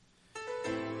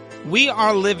We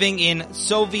are living in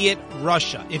Soviet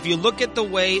Russia. If you look at the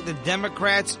way the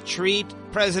Democrats treat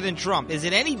President Trump, is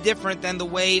it any different than the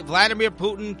way Vladimir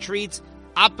Putin treats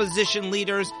opposition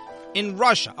leaders in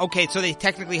Russia? Okay, so they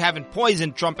technically haven't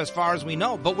poisoned Trump as far as we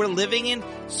know, but we're living in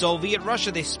Soviet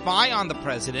Russia. They spy on the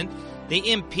president. They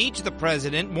impeach the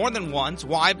president more than once.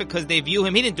 Why? Because they view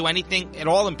him, he didn't do anything at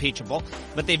all impeachable,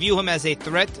 but they view him as a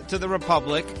threat to the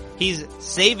republic. He's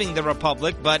saving the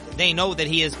republic, but they know that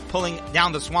he is pulling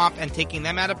down the swamp and taking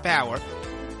them out of power.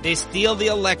 They steal the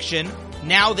election.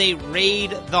 Now they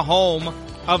raid the home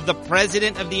of the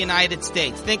President of the United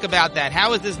States. Think about that.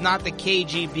 How is this not the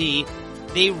KGB?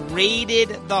 They raided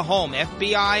the home.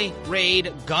 FBI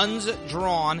raid, guns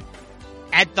drawn,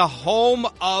 at the home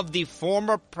of the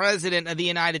former President of the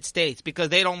United States because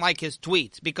they don't like his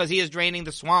tweets, because he is draining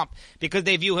the swamp, because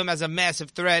they view him as a massive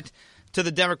threat to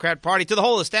the Democrat Party, to the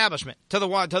whole establishment, to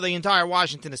the entire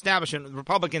Washington establishment,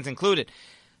 Republicans included.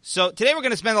 So today we're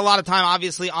going to spend a lot of time,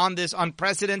 obviously, on this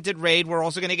unprecedented raid. We're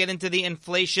also going to get into the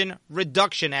Inflation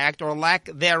Reduction Act, or lack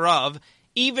thereof.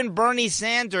 Even Bernie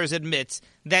Sanders admits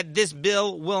that this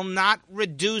bill will not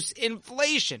reduce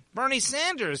inflation. Bernie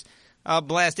Sanders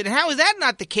blasted. And how is that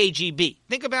not the KGB?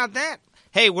 Think about that.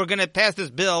 Hey, we're going to pass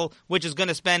this bill which is going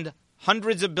to spend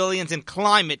hundreds of billions in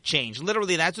climate change.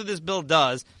 Literally, that's what this bill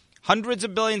does. Hundreds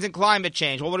of billions in climate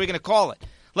change. Well, what are we going to call it?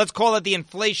 Let's call it the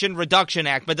Inflation Reduction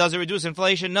Act. But does it reduce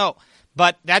inflation? No.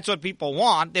 But that's what people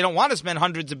want. They don't want to spend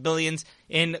hundreds of billions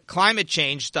in climate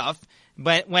change stuff.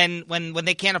 But when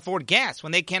they can't afford gas,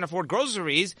 when they can't afford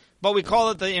groceries, but we call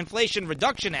it the Inflation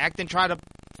Reduction Act and try to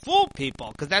fool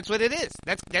people, because that's what it is.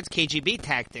 That's KGB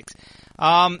tactics.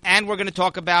 And we're going to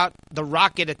talk about the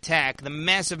rocket attack, the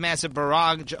massive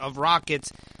barrage of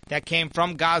rockets that came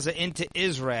from Gaza into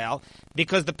Israel,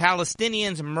 because the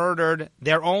Palestinians murdered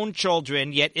their own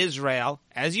children, yet Israel,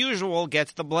 as usual,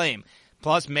 gets the blame.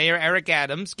 Plus, Mayor Eric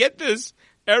Adams, get this,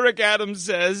 Eric Adams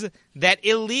says that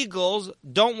illegals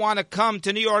don't want to come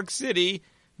to New York City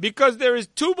because there is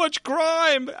too much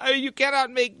crime. I mean, you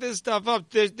cannot make this stuff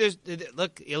up.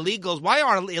 Look, illegals, why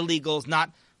are illegals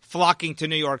not flocking to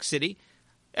New York City?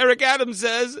 Eric Adams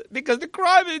says because the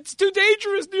crime, it's too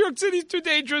dangerous. New York City is too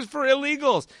dangerous for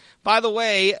illegals. By the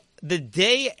way, the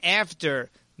day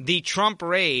after the Trump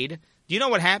raid, do you know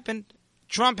what happened?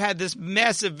 Trump had this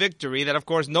massive victory that, of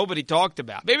course, nobody talked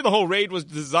about. Maybe the whole raid was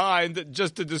designed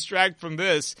just to distract from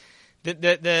this.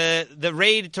 The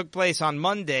raid took place on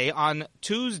Monday. On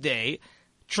Tuesday,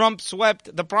 Trump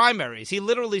swept the primaries. He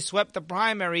literally swept the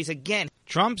primaries again.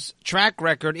 Trump's track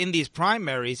record in these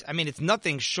primaries, I mean, it's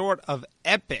nothing short of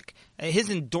epic. His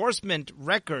endorsement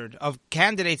record of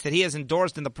candidates that he has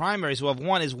endorsed in the primaries who have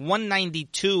won is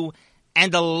 192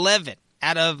 and 11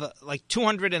 out of like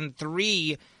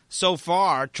 203 so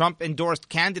far. Trump endorsed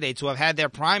candidates who have had their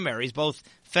primaries, both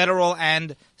federal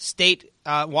and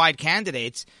state-wide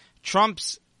candidates.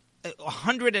 Trump's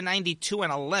 192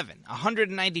 and 11.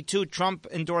 192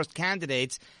 Trump-endorsed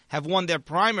candidates have won their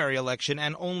primary election,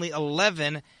 and only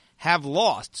 11 have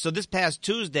lost. So this past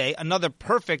Tuesday, another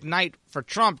perfect night for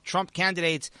Trump. Trump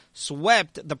candidates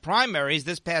swept the primaries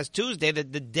this past Tuesday, the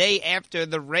day after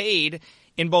the raid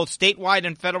in both statewide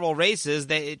and federal races.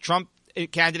 Trump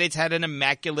candidates had an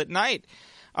immaculate night.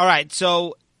 All right,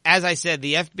 so as I said,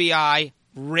 the FBI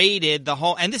raided the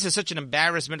whole, and this is such an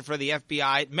embarrassment for the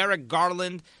FBI. Merrick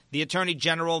Garland, the Attorney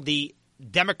General, the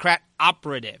Democrat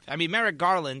operative. I mean, Merrick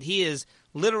Garland, he is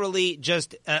literally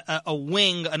just a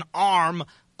wing, an arm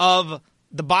of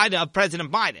of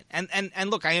President Biden. And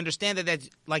look, I understand that that's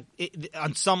like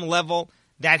on some level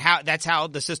that's how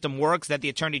the system works, that the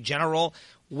Attorney General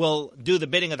will do the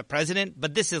bidding of the president.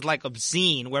 But this is like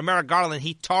obscene, where Merrick Garland,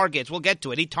 he targets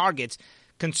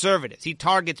conservatives. He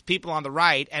targets people on the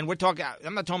right. And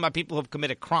I'm not talking about people who have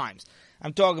committed crimes.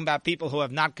 I'm talking about people who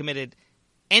have not committed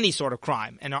any sort of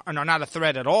crime and are not a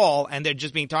threat at all, and they're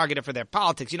just being targeted for their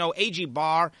politics. You know, A.G.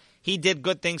 Barr, he did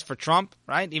good things for Trump,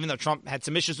 right? Even though Trump had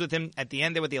some issues with him at the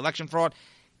end there with the election fraud.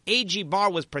 A.G.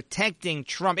 Barr was protecting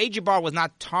Trump. A.G. Barr was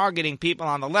not targeting people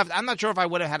on the left. I'm not sure if I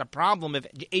would have had a problem if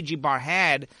A.G. Barr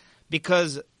had,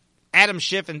 because Adam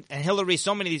Schiff and Hillary,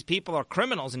 so many of these people are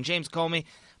criminals, and James Comey,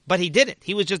 but he didn't.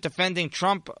 He was just defending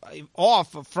Trump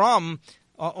off from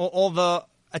all the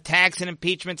attacks and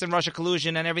impeachments and Russia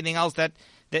collusion and everything else that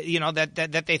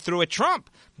they threw at Trump.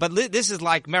 But this is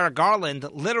like Merrick Garland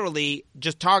literally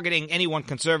just targeting anyone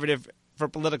conservative for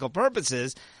political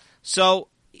purposes. So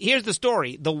here's the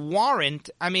story. The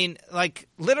warrant, I mean, like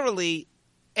literally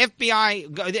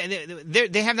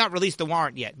FBI, they have not released the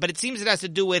warrant yet, but it seems it has to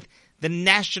do with the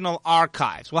National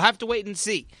Archives. We'll have to wait and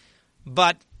see.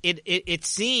 But it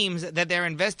seems that they're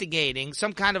investigating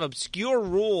some kind of obscure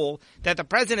rule that the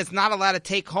president's not allowed to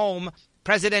take home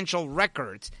presidential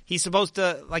records. He's supposed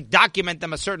to document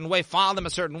them a certain way, file them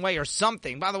a certain way or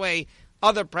something. By the way,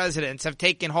 other presidents have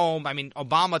taken home,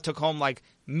 Obama took home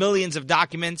millions of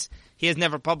documents. He has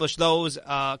never published those.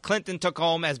 Clinton took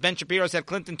home, as Ben Shapiro said,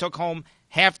 Clinton took home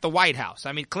half the White House.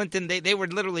 Clinton, they were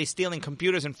literally stealing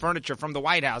computers and furniture from the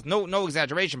White House. No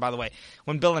exaggeration, by the way,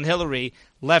 when Bill and Hillary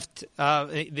left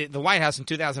the White House in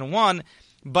 2001.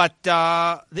 But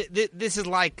this is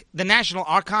like the National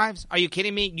Archives. Are you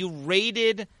kidding me? You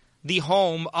raided the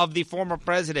home of the former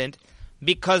president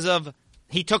because of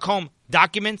he took home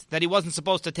documents that he wasn't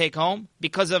supposed to take home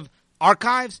because of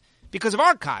archives. Because of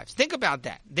archives. Think about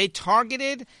that. They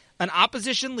targeted an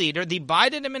opposition leader. The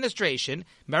Biden administration,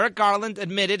 Merrick Garland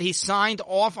admitted he signed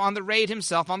off on the raid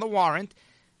himself, on the warrant,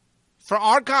 for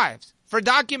archives, for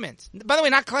documents. By the way,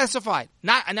 not classified.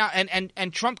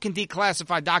 And Trump can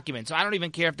declassify documents, so I don't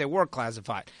even care if they were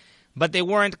classified. But they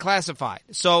weren't classified.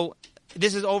 So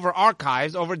this is over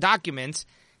archives, over documents,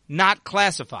 not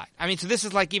classified. So this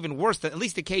is even worse. At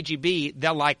least the KGB,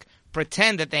 they'll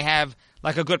pretend that they have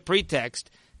a good pretext,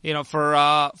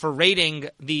 for raiding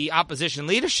the opposition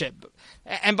leadership.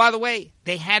 And by the way,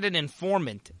 they had an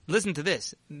informant. Listen to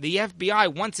this. The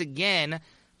FBI once again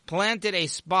planted a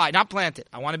spy. Not planted.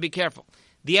 I want to be careful.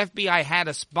 The FBI had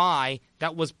a spy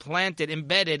that was planted,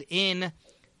 embedded in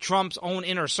Trump's own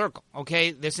inner circle. Okay,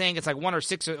 they're saying it's one of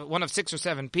 6 or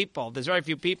 7 people. There's very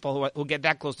few people who get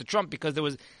that close to Trump because there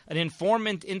was an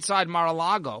informant inside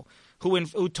Mar-a-Lago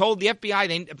who told the FBI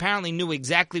they apparently knew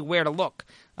exactly where to look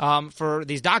for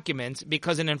these documents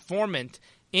because an informant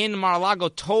in Mar-a-Lago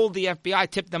told the FBI,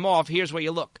 tipped them off, here's where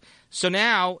you look. So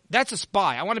now, that's a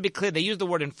spy. I want to be clear. They use the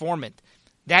word informant.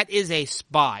 That is a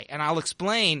spy. And I'll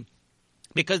explain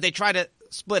because they try to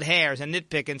split hairs and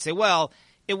nitpick and say, well,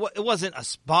 it wasn't a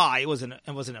spy. It was an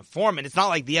informant. It's not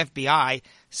like the FBI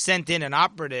sent in an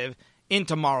operative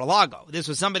into Mar-a-Lago. This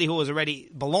was somebody who was already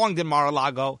belonged in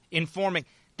Mar-a-Lago informing.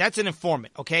 That's an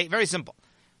informant, okay? Very simple.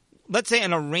 Let's say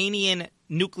an Iranian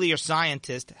nuclear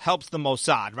scientist helps the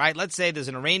Mossad, right? Let's say there's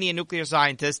an Iranian nuclear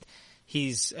scientist.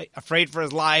 He's afraid for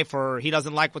his life, or he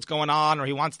doesn't like what's going on, or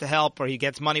he wants to help, or he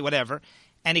gets money, whatever.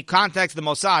 And he contacts the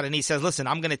Mossad and he says, listen,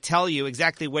 I'm going to tell you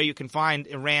exactly where you can find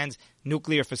Iran's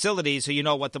nuclear facilities so you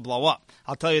know what to blow up.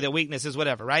 I'll tell you their weaknesses,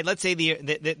 whatever, right? Let's say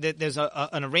there's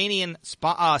an Iranian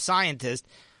scientist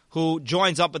who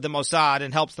joins up with the Mossad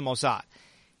and helps the Mossad.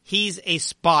 He's a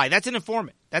spy. That's an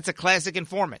informant. That's a classic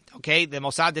informant, okay? The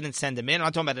Mossad didn't send him in. I'm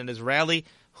not talking about an Israeli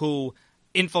who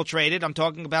infiltrated. I'm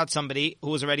talking about somebody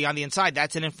who was already on the inside.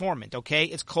 That's an informant, okay?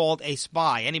 It's called a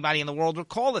spy. Anybody in the world would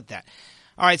call it that.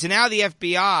 All right, so now the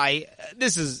FBI,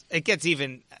 it gets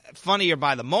even funnier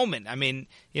by the moment.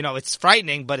 It's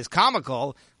frightening, but it's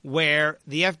comical, where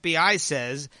the FBI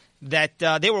says that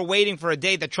they were waiting for a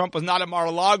day that Trump was not at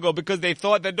Mar-a-Lago because they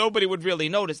thought that nobody would really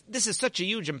notice. This is such a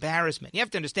huge embarrassment. You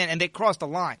have to understand, and they crossed the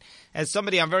line. As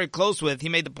somebody I'm very close with, he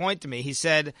made the point to me. He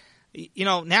said,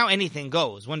 now anything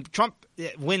goes. When Trump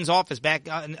wins office back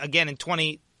again in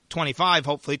 2025,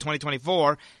 hopefully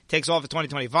 2024, takes office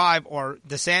 2025, or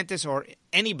DeSantis or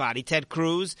anybody, Ted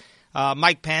Cruz,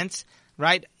 Mike Pence,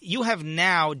 right? You have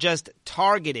now just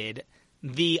targeted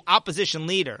the opposition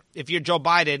leader, if you're Joe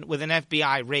Biden, with an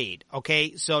FBI raid,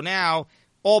 okay? So now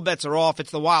all bets are off. It's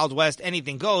the Wild West.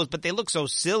 Anything goes. But they look so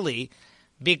silly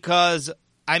because,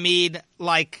 are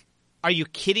you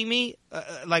kidding me?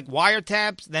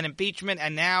 Wiretaps, then impeachment,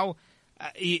 and now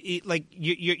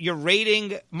you're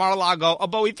raiding Mar-a-Lago. Oh,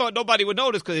 but we thought nobody would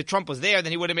notice because if Trump was there,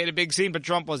 then he would have made a big scene, but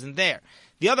Trump wasn't there.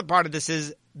 The other part of this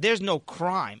is there's no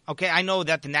crime, okay? I know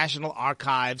that the National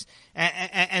Archives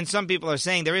and some people are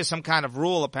saying there is some kind of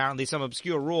rule, apparently, some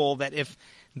obscure rule that if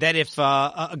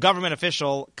a government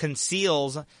official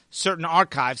conceals certain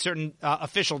archives, certain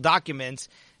official documents,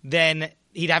 then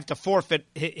he'd have to forfeit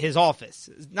his office.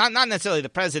 Not necessarily the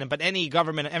president, but any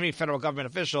federal government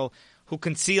official who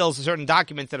conceals certain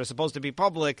documents that are supposed to be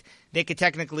public, they could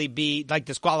technically be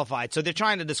disqualified. So they're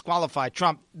trying to disqualify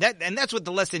Trump. And that's what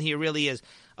the lesson here really is.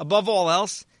 Above all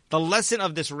else, the lesson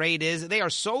of this raid is they are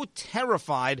so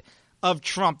terrified of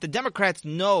Trump. The Democrats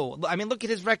know. Look at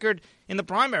his record in the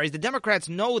primaries. The Democrats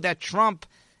know that Trump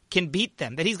can beat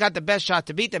them, that he's got the best shot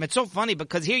to beat them. It's so funny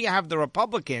because here you have the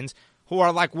Republicans who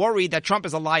are worried that Trump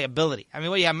is a liability.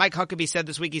 Mike Huckabee said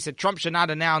this week, he said Trump should not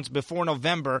announce before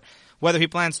November whether he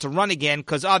plans to run again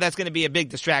because, that's going to be a big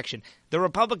distraction. The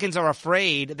Republicans are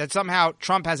afraid that somehow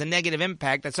Trump has a negative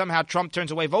impact, that somehow Trump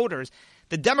turns away voters.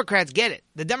 The Democrats get it.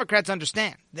 The Democrats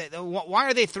understand. Why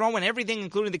are they throwing everything,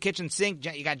 including the kitchen sink?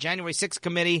 You got January 6th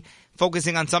committee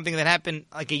focusing on something that happened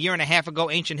like a year and a half ago,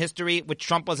 ancient history, which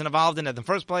Trump wasn't involved in the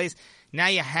first place. Now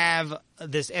you have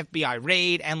this FBI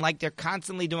raid, and like they're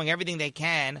constantly doing everything they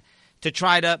can to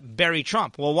try to bury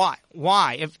Trump. Well, why?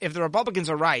 Why? If the Republicans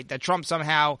are right that Trump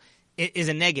somehow is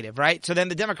a negative, right? So then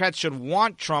the Democrats should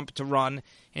want Trump to run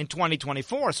in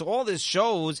 2024. So all this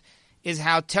shows is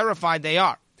how terrified they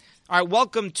are. All right,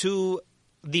 welcome to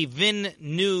the VIN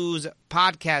News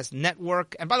Podcast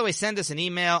Network. And by the way, send us an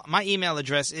email. My email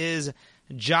address is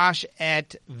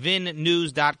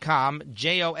josh@vinnews.com,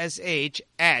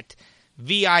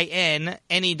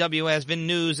 josh@VINNEWS,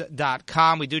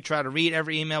 vinnews.com. We do try to read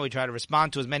every email. We try to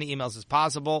respond to as many emails as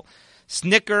possible.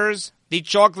 Snickers, the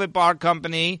chocolate bar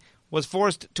company, was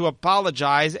forced to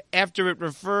apologize after it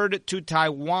referred to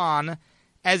Taiwan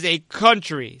as a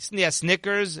country. Yeah,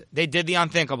 Snickers, they did the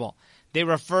unthinkable. They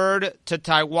referred to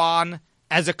Taiwan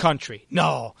as a country.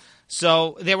 No.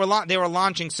 So they were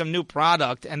launching some new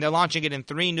product, and they're launching it in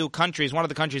 3 new countries. One of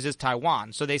the countries is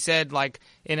Taiwan. So they said, like,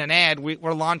 in an ad,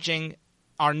 we're launching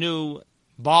our new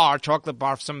bar, chocolate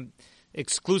bar, some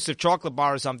exclusive chocolate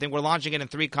bar or something. We're launching it in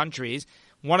 3 countries.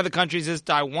 One of the countries is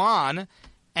Taiwan,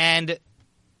 and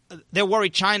they're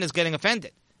worried China's getting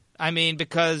offended. I mean,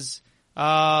 because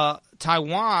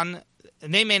Taiwan,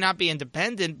 they may not be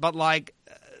independent, but like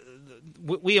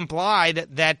we implied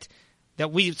that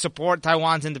we support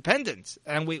Taiwan's independence,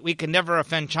 and we can never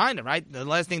offend China, right? The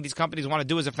last thing these companies want to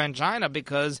do is offend China,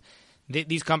 because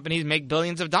these companies make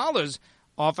billions of dollars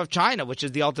off of China, which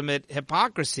is the ultimate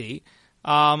hypocrisy.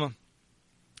 So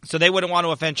they wouldn't want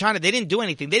to offend China. They didn't do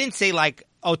anything. They didn't say like,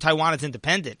 oh, Taiwan is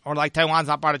independent, or like Taiwan's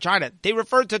not part of China. They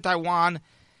referred to Taiwan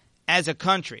as a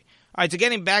country. All right, so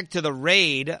getting back to the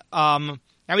raid, and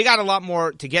we got a lot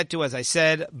more to get to, as I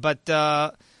said, but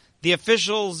the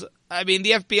officials, I mean,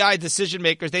 the FBI decision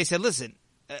makers, they said, listen,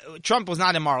 Trump was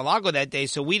not in Mar-a-Lago that day,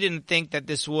 so we didn't think that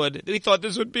we thought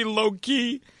this would be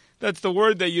low-key. That's the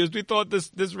word they used. We thought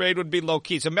this raid would be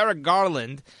low-key. So Merrick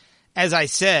Garland, as I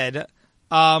said,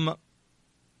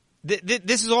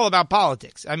 this is all about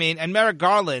politics. I mean, and Merrick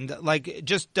Garland, like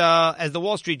just as the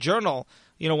Wall Street Journal,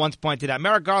 once pointed out,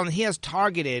 Merrick Garland, he has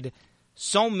targeted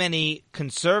so many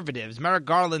conservatives. Merrick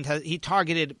Garland, he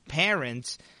targeted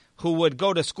parents who would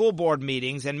go to school board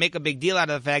meetings and make a big deal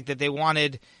out of the fact that they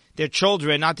wanted their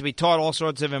children not to be taught all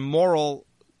sorts of immoral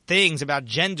things about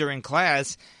gender and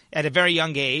class at a very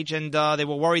young age, and they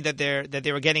were worried that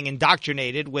they were getting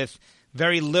indoctrinated with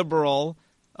very liberal,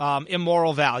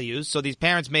 immoral values. So these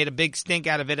parents made a big stink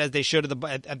out of it, as they should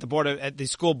at the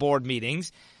school board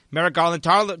meetings. Merrick Garland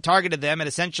targeted them and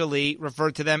essentially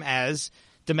referred to them as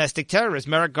domestic terrorists.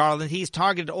 Merrick Garland, he's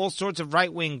targeted all sorts of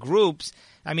right-wing groups.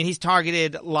 I mean, he's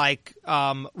targeted like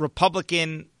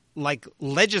Republican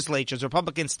legislatures,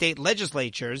 Republican state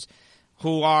legislatures,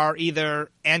 who are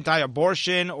either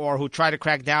anti-abortion or who try to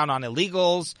crack down on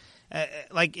illegals.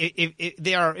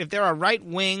 If there are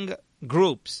right-wing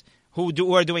groups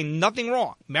who are doing nothing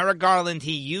wrong, Merrick Garland,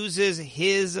 he uses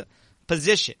his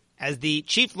position as the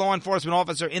chief law enforcement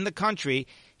officer in the country.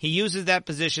 He uses that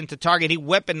position to target. He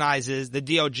weaponizes the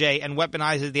DOJ and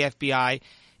weaponizes the FBI.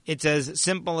 It's as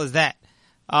simple as that.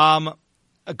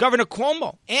 Governor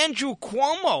Cuomo, Andrew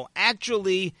Cuomo,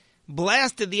 actually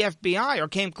blasted the FBI, or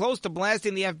came close to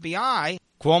blasting the FBI.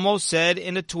 Cuomo said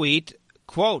in a tweet,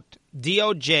 quote,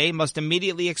 DOJ must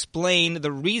immediately explain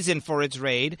the reason for its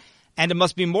raid, and it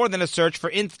must be more than a search for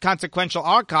inconsequential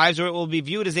archives, or it will be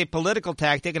viewed as a political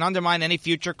tactic and undermine any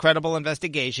future credible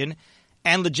investigation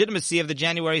and legitimacy of the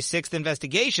January 6th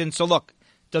investigation. So look,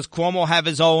 does Cuomo have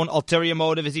his own ulterior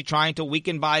motive? Is he trying to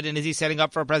weaken Biden? Is he setting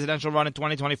up for a presidential run in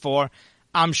 2024?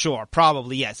 I'm sure.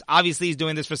 Probably, yes. Obviously, he's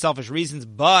doing this for selfish reasons,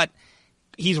 but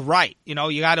he's right.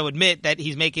 You got to admit that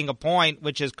he's making a point,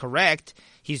 which is correct.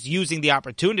 He's using the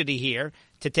opportunity here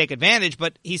to take advantage,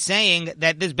 but he's saying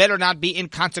that this better not be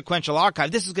inconsequential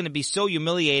archive. This is going to be so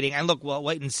humiliating. And look, we'll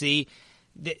wait and see.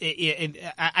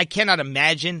 I cannot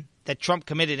imagine that Trump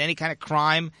committed any kind of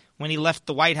crime when he left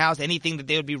the White House, anything that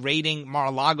they would be raiding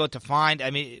Mar-a-Lago to find.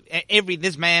 I mean,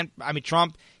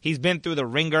 Trump, he's been through the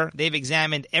ringer. They've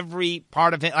examined every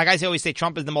part of it. Like I always say,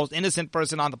 Trump is the most innocent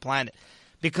person on the planet,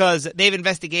 because they've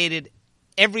investigated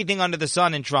everything under the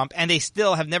sun in Trump, and they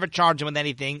still have never charged him with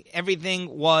anything. Everything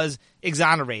was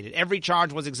exonerated. Every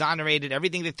charge was exonerated.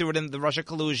 Everything they threw it in, the Russia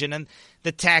collusion and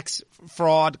the tax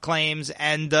fraud claims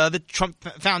and the Trump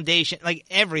Foundation, like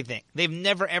everything. They've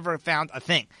never, ever found a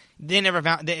thing. They never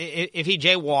found, if he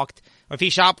jaywalked or if he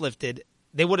shoplifted,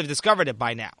 they would have discovered it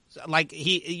by now. Like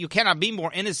you cannot be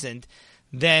more innocent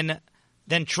than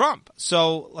than Trump.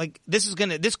 So, like, this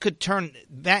could turn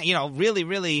that, really,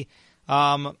 really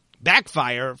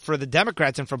backfire for the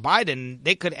Democrats and for Biden.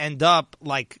 They could end up,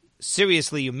 like,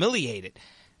 seriously humiliated.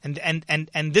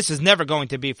 And this is never going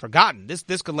to be forgotten.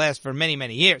 This could last for many,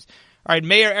 many years. All right,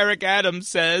 Mayor Eric Adams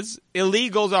says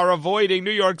illegals are avoiding New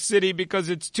York City because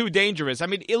it's too dangerous. I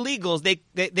mean, illegals,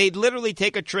 they literally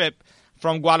take a trip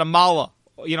from Guatemala,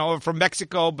 or from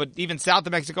Mexico, but even south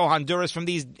of Mexico, Honduras, in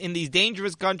these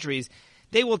dangerous countries.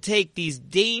 They will take these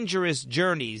dangerous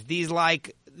journeys.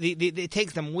 It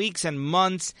takes them weeks and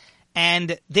months,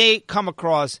 and they come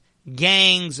across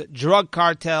gangs, drug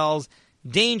cartels,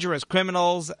 dangerous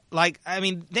criminals.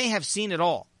 They have seen it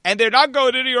all. And they're not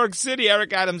going to New York City,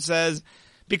 Eric Adams says,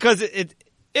 because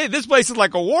this place is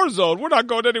like a war zone. We're not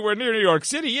going anywhere near New York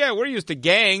City. Yeah, we're used to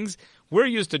gangs. We're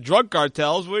used to drug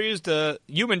cartels. We're used to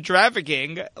human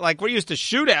trafficking. We're used to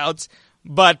shootouts.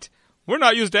 But we're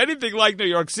not used to anything like New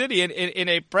York City. In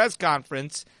a press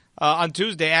conference on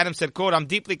Tuesday, Adams said, quote, "I'm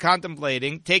deeply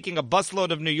contemplating taking a busload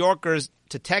of New Yorkers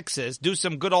to Texas, do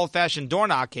some good old-fashioned door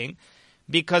knocking,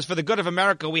 because for the good of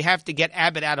America, we have to get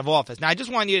Abbott out of office." Now, I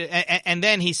just want you to, and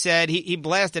then he said, he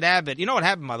blasted Abbott. You know what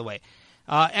happened, by the way?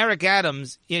 Eric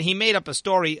Adams, he made up a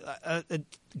story.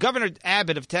 Governor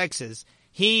Abbott of Texas,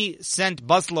 he sent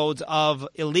busloads of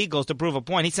illegals to prove a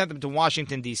point. He sent them to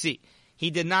Washington, D.C. He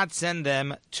did not send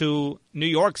them to New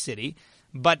York City,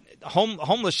 but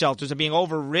homeless shelters are being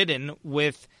overridden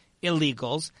with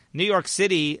illegals. New York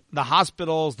City, the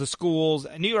hospitals, the schools,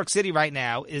 New York City right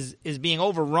now is being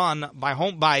overrun by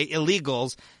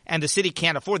illegals, and the city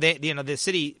can't afford. The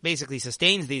city basically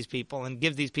sustains these people and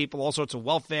gives these people all sorts of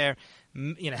welfare,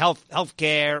 health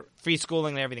care, free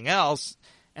schooling, and everything else,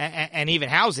 and even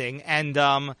housing. And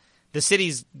the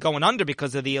city's going under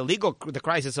because of the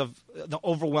crisis of the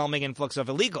overwhelming influx of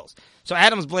illegals. So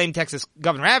Adams blamed Texas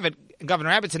Governor Abbott. Governor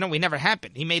Abbott said, "No, we never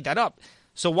happened. He made that up."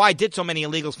 So why did so many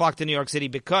illegals flock to New York City?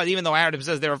 Because even though Adams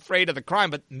says they're afraid of the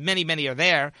crime, but many, many are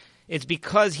there, it's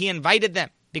because he invited them.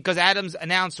 Because Adams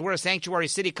announced we're a sanctuary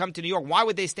city, come to New York. Why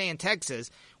would they stay in Texas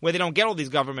where they don't get all these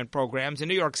government programs? In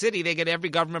New York City, they get every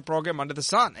government program under the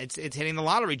sun. It's hitting the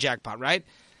lottery jackpot, right?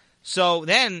 So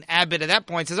then Abbott at that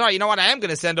point says, all right, you know what? I am going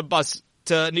to send a bus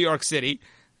to New York City.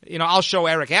 I'll show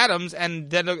Eric Adams. And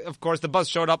then, of course, the bus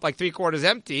showed up like 3/4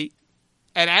 empty.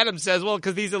 And Adams says, well,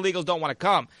 because these illegals don't want to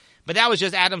come. But that was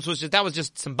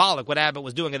just symbolic what Abbott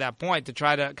was doing at that point to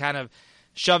try to kind of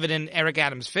shove it in Eric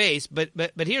Adams' face. But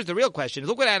here's the real question.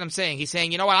 Look what Adams is saying. He's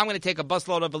saying, you know what, I'm going to take a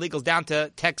busload of illegals down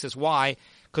to Texas. Why?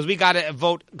 Because we got to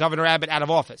vote Governor Abbott out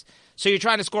of office. So you're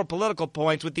trying to score political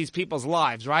points with these people's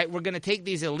lives, right? We're going to take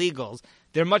these illegals.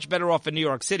 They're much better off in New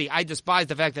York City. I despise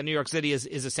the fact that New York City is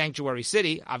a sanctuary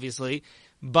city, obviously.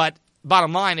 But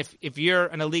bottom line, if you're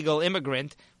an illegal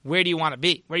immigrant, where do you want to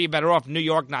be? Where are you better off? New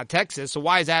York, not Texas. So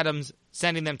why is Adams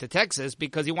sending them to Texas?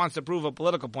 Because he wants to prove a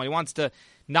political point. He wants to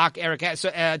knock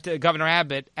Governor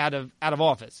Abbott out of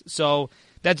office. So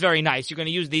that's very nice. You're going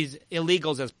to use these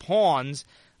illegals as pawns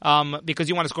because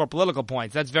you want to score political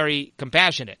points. That's very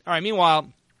compassionate. All right.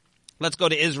 Meanwhile, let's go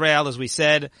to Israel. As we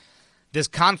said, this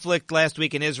conflict last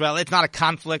week in Israel. It's not a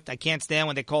conflict. I can't stand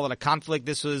when they call it a conflict.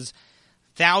 This was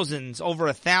over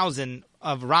 1,000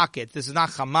 of rockets. This is not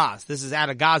Hamas. This is out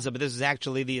of Gaza, but this is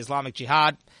actually the Islamic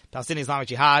Jihad, Palestinian Islamic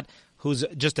Jihad, who's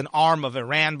just an arm of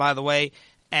Iran, by the way.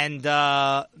 And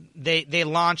they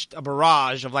launched a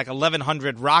barrage of like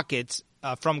 1,100 rockets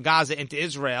from Gaza into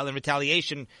Israel in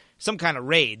retaliation, some kind of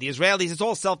raid. The Israelis, it's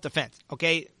all self-defense,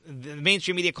 okay? The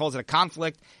mainstream media calls it a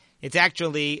conflict. It's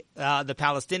actually the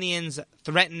Palestinians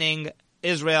threatening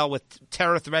Israel with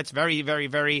terror threats, very, very,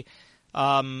 very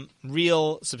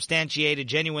real, substantiated,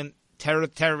 genuine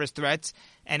terrorist threats.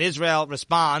 And Israel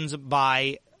responds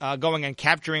by going and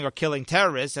capturing or killing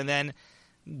terrorists, and then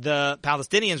the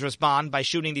Palestinians respond by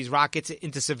shooting these rockets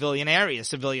into civilian areas,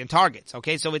 civilian targets.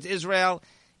 Okay, so it's Israel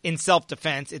in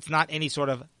self-defense. It's not any sort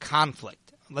of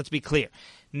conflict. Let's be clear.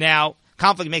 Now,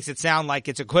 conflict makes it sound like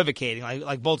it's equivocating,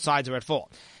 like both sides are at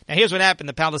fault. Now, here's what happened.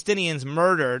 The Palestinians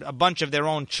murdered a bunch of their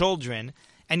own children,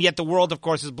 and yet the world, of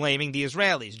course, is blaming the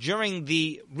Israelis. During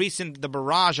the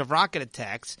barrage of rocket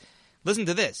attacks, listen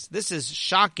to this. This is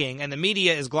shocking, and the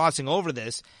media is glossing over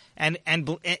this. And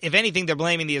if anything, they're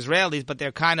blaming the Israelis, but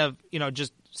they're kind of,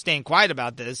 just staying quiet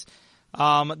about this.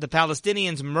 The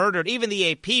Palestinians murdered, even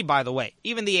the AP, by the way.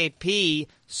 Even the AP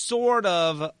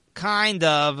kind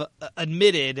of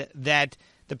admitted that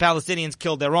the Palestinians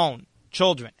killed their own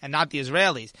children and not the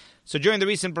Israelis. So during the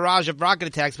recent barrage of rocket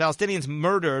attacks, Palestinians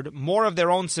murdered more of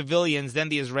their own civilians than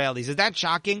the Israelis. Is that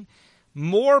shocking?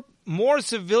 More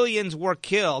civilians were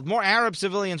killed, more Arab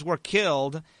civilians were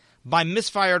killed by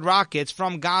misfired rockets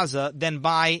from Gaza than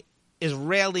by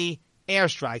Israeli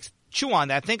airstrikes. Chew on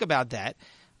that. Think about that.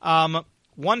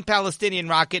 One Palestinian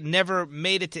rocket never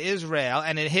made it to Israel,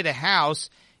 and it hit a house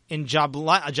in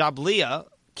Jabalia,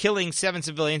 killing 7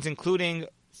 civilians, including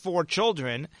 4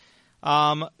 children.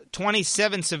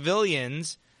 27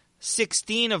 civilians,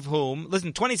 16 of whom,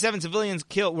 27 civilians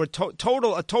killed, a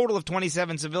total of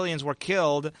 27 civilians were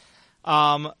killed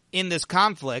in this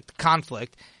conflict,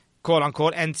 quote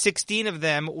unquote, and 16 of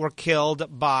them were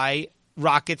killed by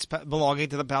rockets belonging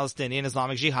to the Palestinian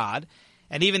Islamic Jihad.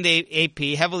 And even the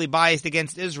AP, heavily biased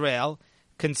against Israel,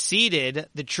 conceded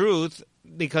the truth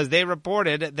because they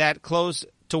reported that close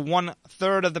to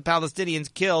 1/3 of the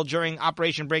Palestinians killed during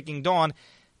Operation Breaking Dawn,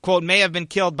 quote, may have been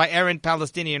killed by errant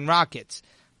Palestinian rockets.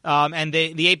 And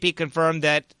the AP confirmed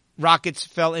that rockets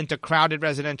fell into crowded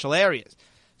residential areas.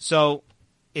 So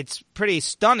it's pretty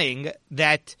stunning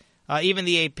that even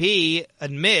the AP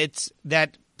admits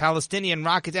that Palestinian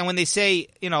rockets, and when they say,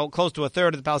 close to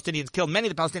 1/3 of the Palestinians killed, many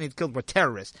of the Palestinians killed were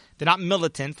terrorists. They're not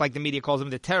militants like the media calls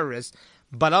them, they're terrorists.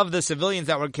 But of the civilians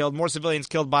that were killed, more civilians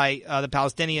killed by the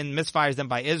Palestinian misfires than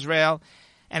by Israel.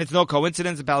 And it's no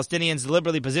coincidence the Palestinians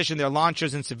deliberately positioned their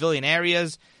launchers in civilian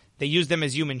areas. They use them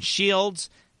as human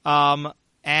shields.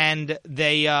 And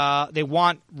they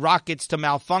want rockets to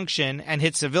malfunction and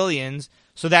hit civilians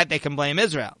so that they can blame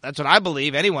Israel. That's what I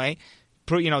believe anyway.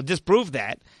 Disprove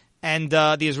that. And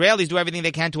the Israelis do everything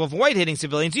they can to avoid hitting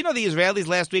civilians. The Israelis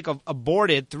last week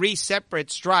aborted 3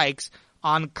 separate strikes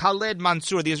on Khaled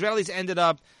Mansour. The Israelis ended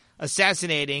up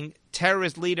assassinating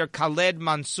terrorist leader Khaled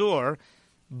Mansour,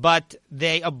 but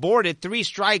they aborted 3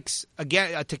 strikes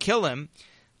again to kill him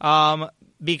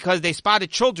because they spotted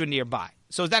children nearby.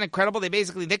 So is that incredible? They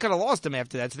could have lost him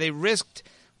after that. So they risked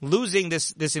losing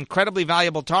this incredibly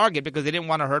valuable target because they didn't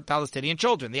want to hurt Palestinian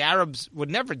children. The Arabs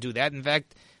would never do that. In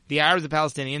fact, the Arabs, the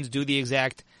Palestinians, do the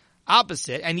exact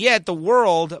opposite. And yet the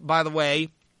world, by the way,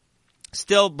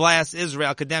 still blasts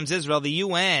Israel, condemns Israel. The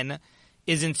UN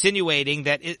is insinuating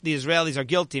that the Israelis are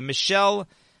guilty. Michelle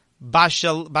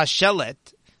Bachelet,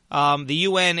 the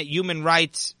UN human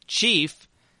rights chief,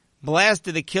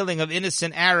 blasted the killing of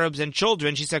innocent Arabs and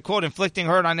children. She said, quote, inflicting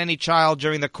hurt on any child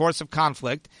during the course of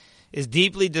conflict is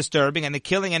deeply disturbing, and the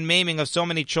killing and maiming of so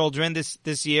many children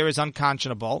this year is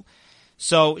unconscionable.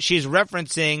 So she's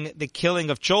referencing the killing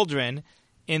of children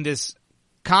in this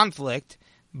conflict,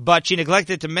 but she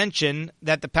neglected to mention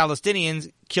that the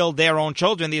Palestinians killed their own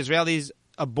children. The Israelis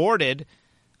aborted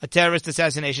a terrorist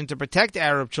assassination to protect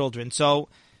Arab children. So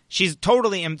she's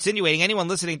totally insinuating, anyone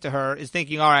listening to her is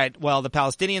thinking, all right, well, the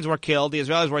Palestinians were killed, the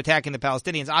Israelis were attacking the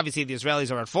Palestinians. Obviously, the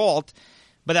Israelis are at fault,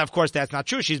 but of course that's not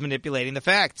true. She's manipulating the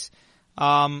facts.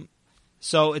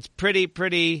 So it's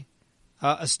pretty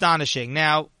astonishing.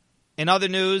 Now, in other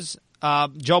news,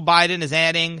 Joe Biden is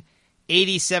adding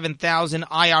 87,000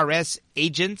 IRS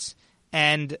agents,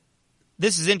 and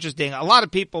this is interesting. A lot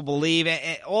of people believe,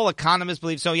 all economists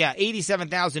believe,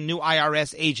 87,000 new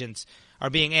IRS agents are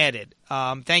being added.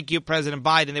 Thank you, President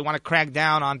Biden. They want to crack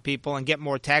down on people and get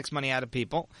more tax money out of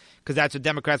people because that's what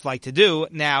Democrats like to do.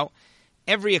 Now,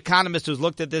 every economist who's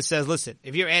looked at this says, listen,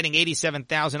 if you're adding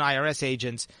 87,000 IRS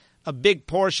agents, a big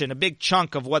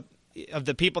chunk of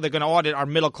the people they're going to audit are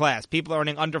middle class. People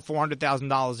earning under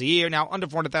 $400,000 a year. Now, under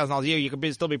 $400,000 a year, you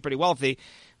could still be pretty wealthy.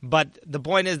 But the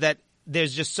point is that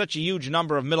there's just such a huge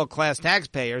number of middle class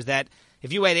taxpayers that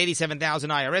if you add 87,000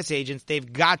 IRS agents,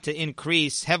 they've got to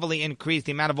heavily increase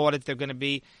the amount of audits they're going to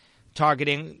be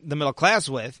targeting the middle class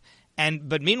with.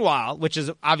 But meanwhile, which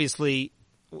is obviously,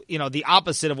 the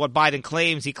opposite of what Biden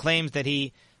claims. He claims that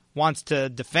he wants to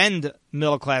defend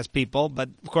middle class people, but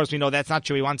of course we know that's not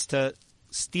true. He wants to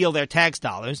steal their tax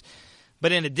dollars.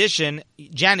 But in addition,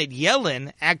 Janet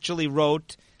Yellen actually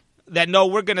wrote that, no,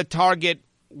 we're going to target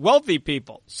wealthy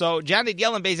people. So Janet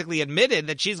Yellen basically admitted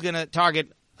that she's going to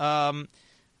target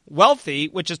wealthy,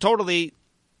 which is totally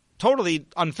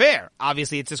unfair.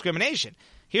 Obviously, it's discrimination.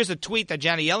 Here's a tweet that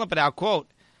Janet Yellen put out, quote,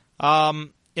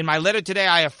 in my letter today,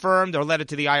 letter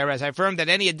to the IRS, I affirmed that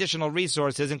any additional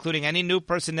resources, including any new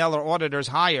personnel or auditors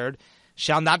hired,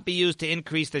 shall not be used to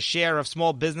increase the share of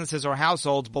small businesses or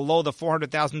households below the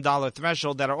 $400,000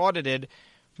 threshold that are audited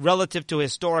relative to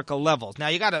historical levels. Now,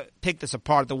 you got to pick this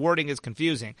apart. The wording is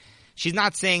confusing. She's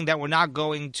not saying that we're not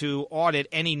going to audit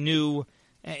any new,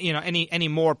 any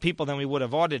more people than we would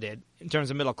have audited in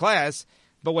terms of middle class.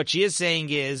 But what she is saying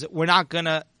is we're not going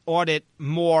to audit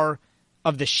more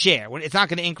of the share. It's not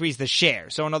going to increase the share.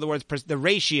 So in other words, the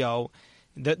ratio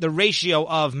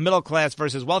of middle class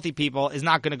versus wealthy people is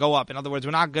not going to go up. In other words,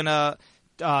 we're not going to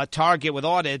target with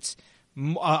audits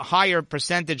a higher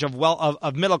percentage of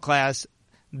middle class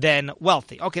than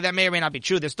wealthy. Okay, that may or may not be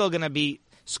true. There's still going to be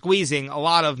squeezing a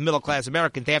lot of middle-class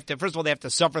Americans. They have to, first of all, they have to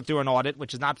suffer through an audit,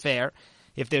 which is not fair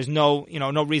if there's no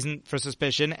reason for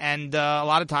suspicion. And a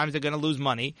lot of times they're going to lose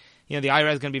money. The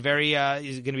IRS is going to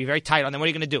be very tight on them. What are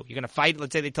you going to do? You're going to fight?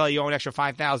 Let's say they tell you owe an extra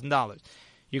 $5,000.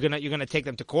 You're going to take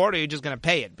them to court, or you're just going to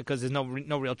pay it because there's no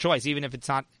real choice, even if it's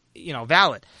not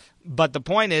valid. But the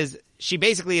point is, she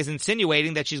basically is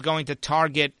insinuating that she's going to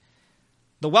target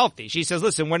the wealthy. She says,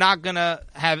 listen, we're not going to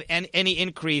have any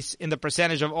increase in the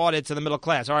percentage of audits in the middle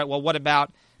class. All right, well, what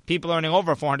about people earning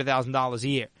over $400,000 a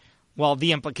year? Well,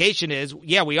 the implication is,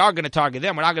 yeah, we are going to target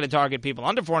them. We're not going to target people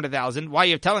under $400,000. Why are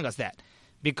you telling us that?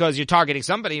 Because you're targeting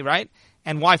somebody, right?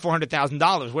 And why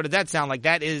 $400,000? Where did that sound like?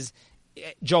 That is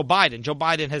Joe Biden. Joe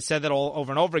Biden has said that all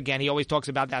over and over again. He always talks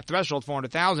about that threshold,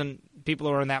 400,000 people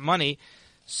who earn that money.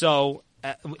 So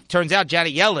turns out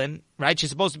Janet Yellen, right, she's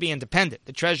supposed to be independent.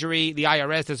 The Treasury, the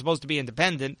IRS, they're supposed to be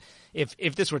independent.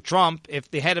 If this were Trump,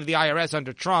 if the head of the IRS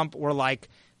under Trump were like,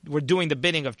 we're doing the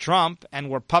bidding of Trump and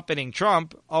we're puppeting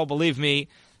Trump, oh, believe me,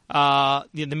 the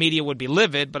media would be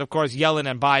livid. But, of course, Yellen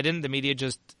and Biden, the media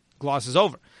just glosses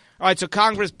over. All right, so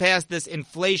Congress passed this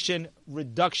Inflation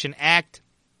Reduction Act.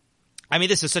 I mean,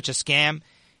 this is such a scam.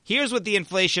 Here's what the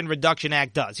Inflation Reduction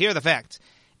Act does. Here are the facts.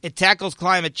 It tackles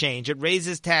climate change. It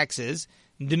raises taxes.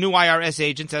 The new IRS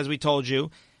agents, as we told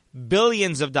you,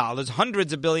 billions of dollars,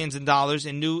 hundreds of billions of dollars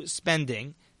in new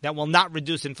spending that will not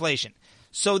reduce inflation.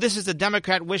 So this is a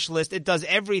Democrat wish list. It does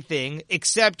everything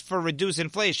except for reduce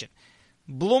inflation.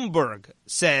 Bloomberg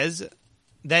says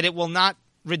that it will not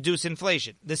reduce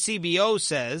inflation. The CBO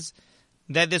says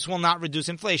that this will not reduce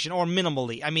inflation, or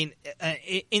minimally. I mean,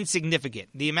 insignificant.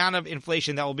 The amount of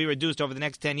inflation that will be reduced over the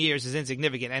next 10 years is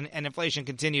insignificant, and inflation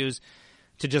continues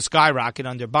to just skyrocket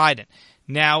under Biden.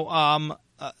 Now,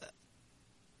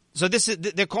 so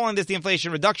they're calling this the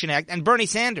Inflation Reduction Act, and Bernie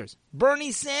Sanders,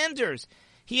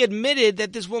 he admitted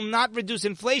that this will not reduce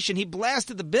inflation. He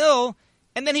blasted the bill,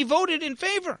 and then he voted in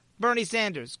favor. Bernie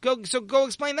Sanders. Go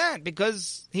explain that,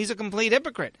 because he's a complete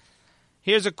hypocrite.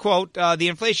 Here's a quote. The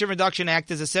Inflation Reduction Act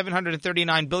is a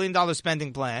 $739 billion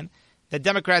spending plan that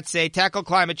Democrats say tackle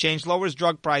climate change, lowers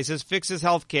drug prices, fixes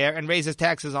health care, and raises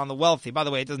taxes on the wealthy. By the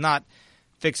way, it does not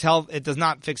fix health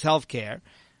care.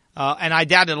 And I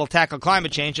doubt it'll tackle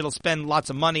climate change. It'll spend lots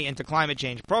of money into climate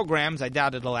change programs. I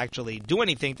doubt it'll actually do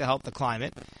anything to help the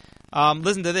climate.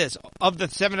 Listen to this. Of the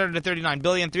 $739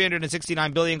 billion,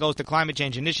 $369 billion goes to climate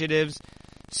change initiatives.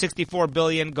 $64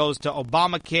 billion goes to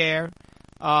Obamacare.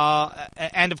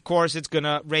 And, of course, it's going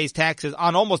to raise taxes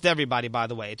on almost everybody, by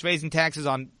the way. It's raising taxes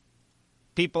on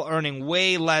people earning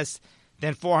way less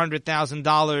than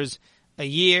 $400,000 a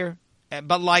year.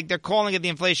 But, like, they're calling it the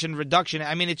Inflation Reduction.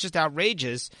 I mean, it's just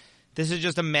outrageous. This is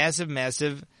just a massive,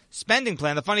 massive spending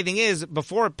plan. The funny thing is,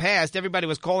 before it passed, everybody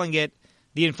was calling it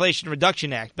the Inflation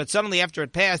Reduction Act. But suddenly, after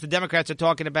it passed, the Democrats are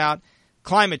talking about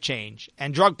climate change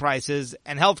and drug prices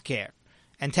and health care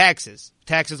and taxes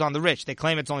on the rich. They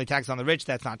claim it's only tax on the rich.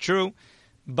 That's not true.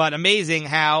 But amazing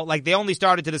how, like, they only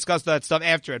started to discuss that stuff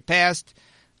after it passed.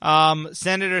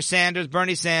 Senator Sanders,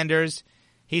 Bernie Sanders,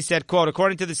 he said, quote,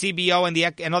 according to the CBO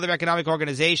and other economic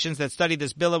organizations that study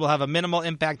this bill, it will have a minimal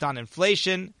impact on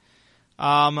inflation.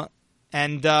 As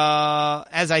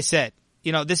I said,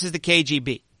 this is the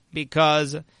KGB.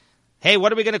 Because, hey,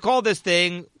 what are we going to call this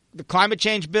thing? The climate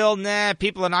change bill? Nah,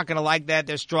 people are not going to like that.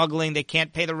 They're struggling. They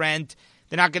can't pay the rent.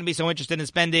 They're not going to be so interested in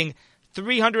spending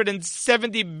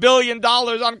 $370 billion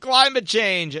on climate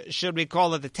change. Should we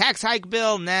call it the tax hike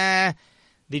bill? Nah.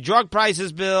 The drug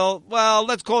prices bill? Well,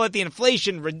 let's call it the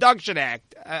Inflation Reduction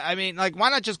Act. I mean, like, why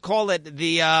not just call it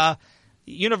the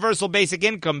Universal Basic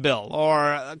Income bill,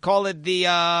 or call it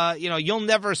the, You'll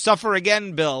Never Suffer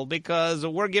Again bill, because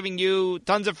we're giving you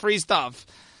tons of free stuff.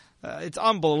 It's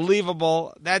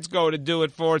unbelievable. That's going to do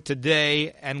it for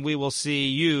today, and we will see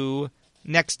you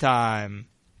next time.